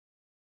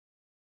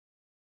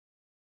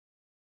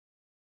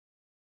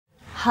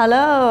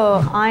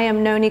Hello, I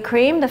am Nonie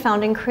Creme, the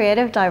founding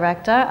creative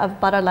director of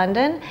Butter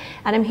London,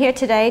 and I'm here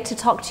today to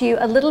talk to you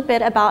a little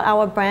bit about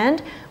our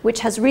brand,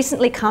 which has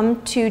recently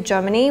come to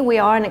Germany. We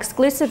are an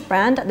exclusive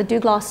brand at the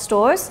Douglas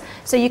stores,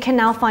 so you can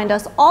now find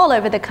us all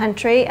over the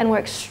country, and we're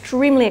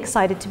extremely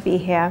excited to be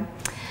here.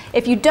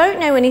 If you don't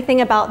know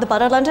anything about the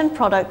Butter London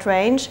product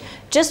range,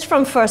 just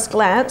from first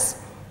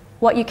glance,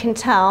 what you can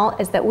tell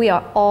is that we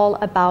are all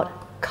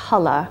about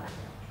color.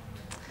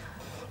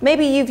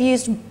 Maybe you've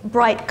used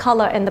bright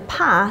color in the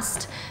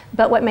past,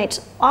 but what makes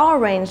our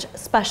range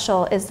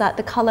special is that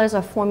the colors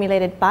are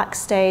formulated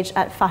backstage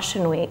at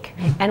Fashion Week.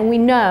 And we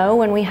know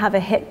when we have a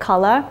hit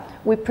color,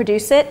 we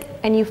produce it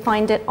and you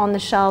find it on the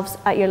shelves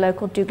at your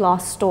local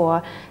Douglas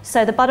store.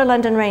 So the Butter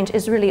London range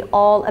is really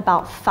all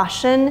about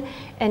fashion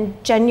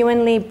and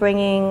genuinely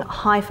bringing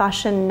high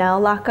fashion nail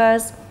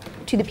lacquers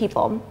to the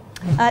people.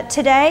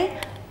 Today,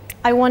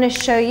 I want to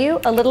show you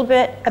a little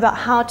bit about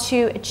how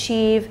to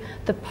achieve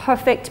the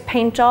perfect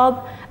paint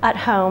job at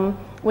home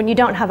when you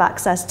don't have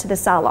access to the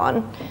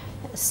salon.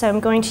 So I'm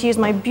going to use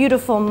my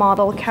beautiful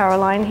model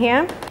Caroline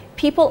here.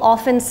 People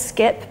often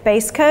skip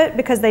base coat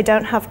because they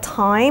don't have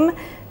time,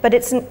 but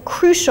it's a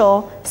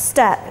crucial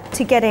step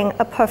to getting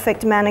a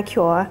perfect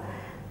manicure.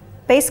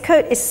 Base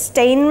coat is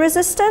stain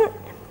resistant,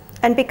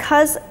 and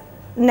because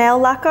nail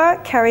lacquer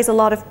carries a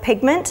lot of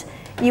pigment,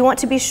 you want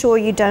to be sure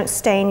you don't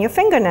stain your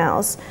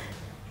fingernails.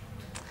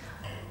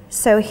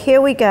 So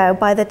here we go.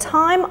 By the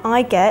time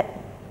I get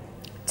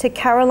to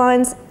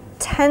Caroline's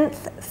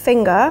 10th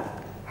finger,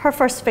 her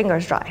first finger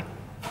is dry.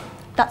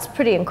 That's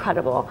pretty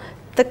incredible.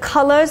 The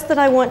colors that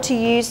I want to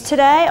use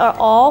today are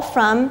all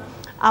from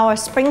our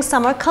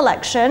spring-summer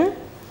collection.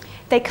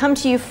 They come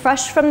to you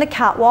fresh from the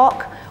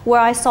catwalk, where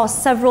I saw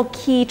several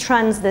key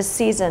trends this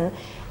season.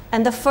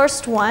 And the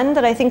first one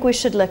that I think we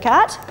should look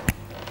at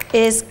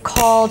is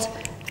called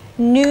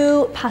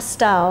New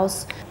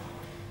Pastels.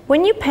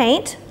 When you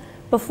paint,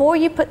 before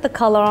you put the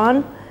color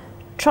on,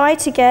 try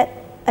to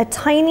get a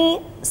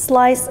tiny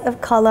slice of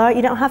color.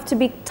 You don't have to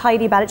be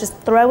tidy about it, just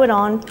throw it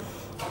on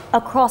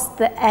across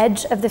the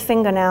edge of the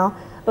fingernail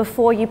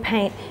before you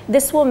paint.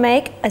 This will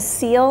make a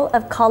seal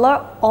of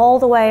color all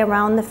the way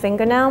around the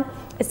fingernail.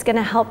 It's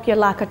gonna help your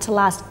lacquer to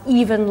last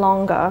even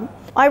longer.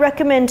 I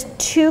recommend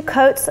 2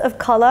 coats of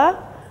color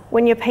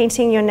when you're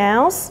painting your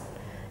nails.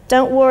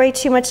 Don't worry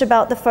too much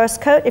about the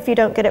first coat. If you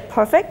don't get it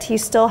perfect, you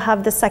still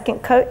have the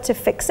second coat to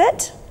fix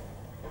it.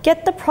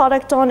 Get the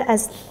product on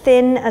as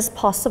thin as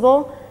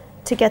possible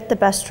to get the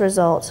best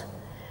result.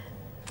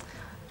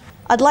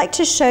 I'd like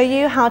to show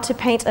you how to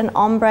paint an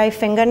ombre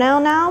fingernail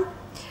now.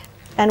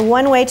 And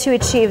one way to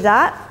achieve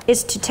that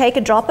is to take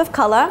a drop of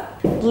color,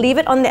 leave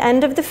it on the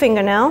end of the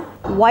fingernail,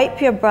 wipe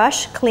your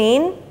brush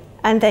clean,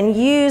 and then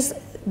use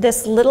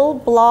this little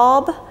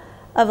blob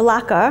of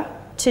lacquer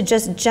to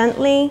just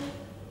gently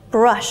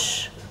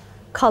brush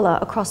color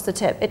across the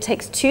tip. It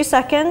takes 2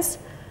 seconds.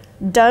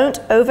 Don't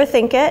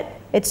overthink it.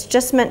 It's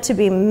just meant to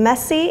be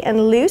messy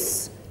and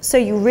loose, so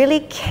you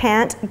really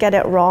can't get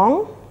it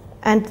wrong.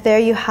 And there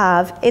you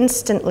have,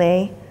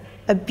 instantly,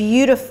 a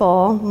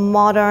beautiful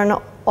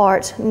modern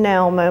art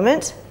nail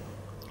moment.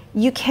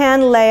 You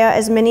can layer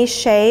as many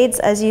shades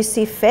as you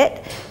see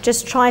fit.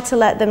 Just try to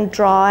let them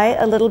dry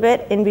a little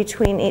bit in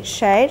between each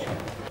shade.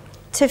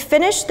 To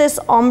finish this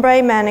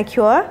ombre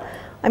manicure,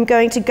 I'm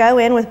going to go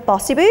in with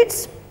Bossy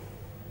Boots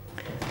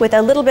with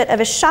a little bit of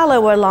a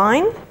shallower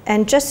line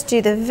and just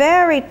do the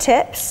very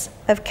tips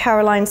of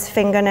Caroline's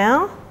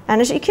fingernail.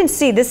 And as you can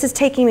see, this is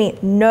taking me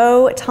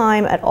no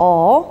time at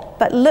all,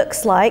 but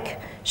looks like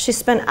she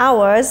spent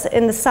hours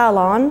in the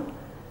salon.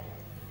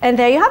 And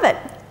there you have it,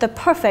 the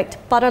perfect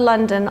Butter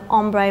London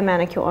ombre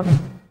manicure.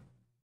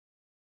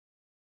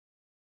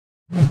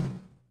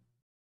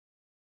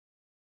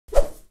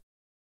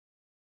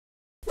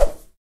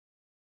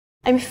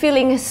 I'm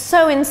feeling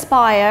so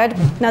inspired.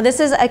 Now this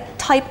is a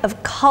type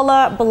of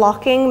color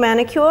blocking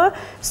manicure,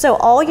 so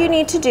all you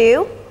need to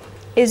do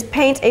is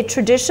paint a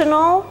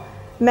traditional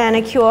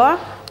manicure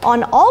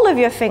on all of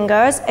your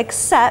fingers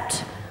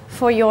except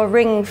for your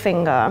ring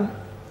finger.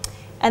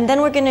 And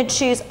then we're going to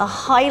choose a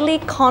highly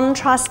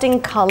contrasting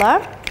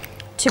color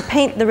to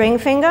paint the ring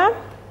finger,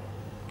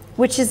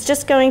 which is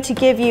just going to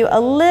give you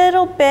a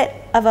little bit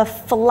of a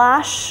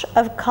flash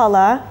of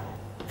color.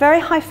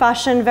 Very high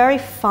fashion, very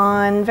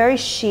fun, very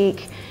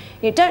chic.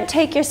 You don't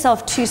take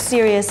yourself too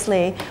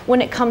seriously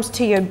when it comes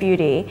to your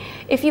beauty.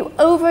 If you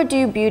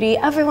overdo beauty,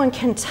 everyone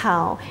can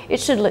tell. It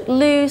should look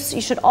loose.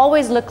 You should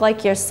always look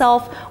like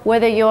yourself,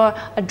 whether you're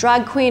a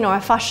drag queen or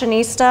a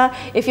fashionista.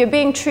 If you're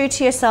being true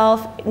to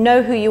yourself,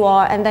 know who you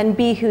are and then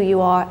be who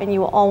you are, and you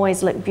will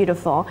always look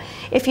beautiful.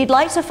 If you'd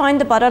like to find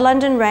the Butter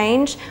London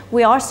range,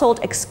 we are sold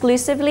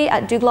exclusively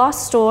at Douglas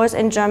stores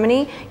in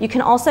Germany. You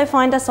can also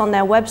find us on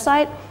their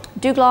website,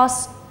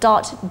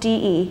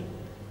 douglas.de.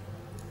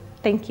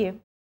 Thank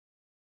you.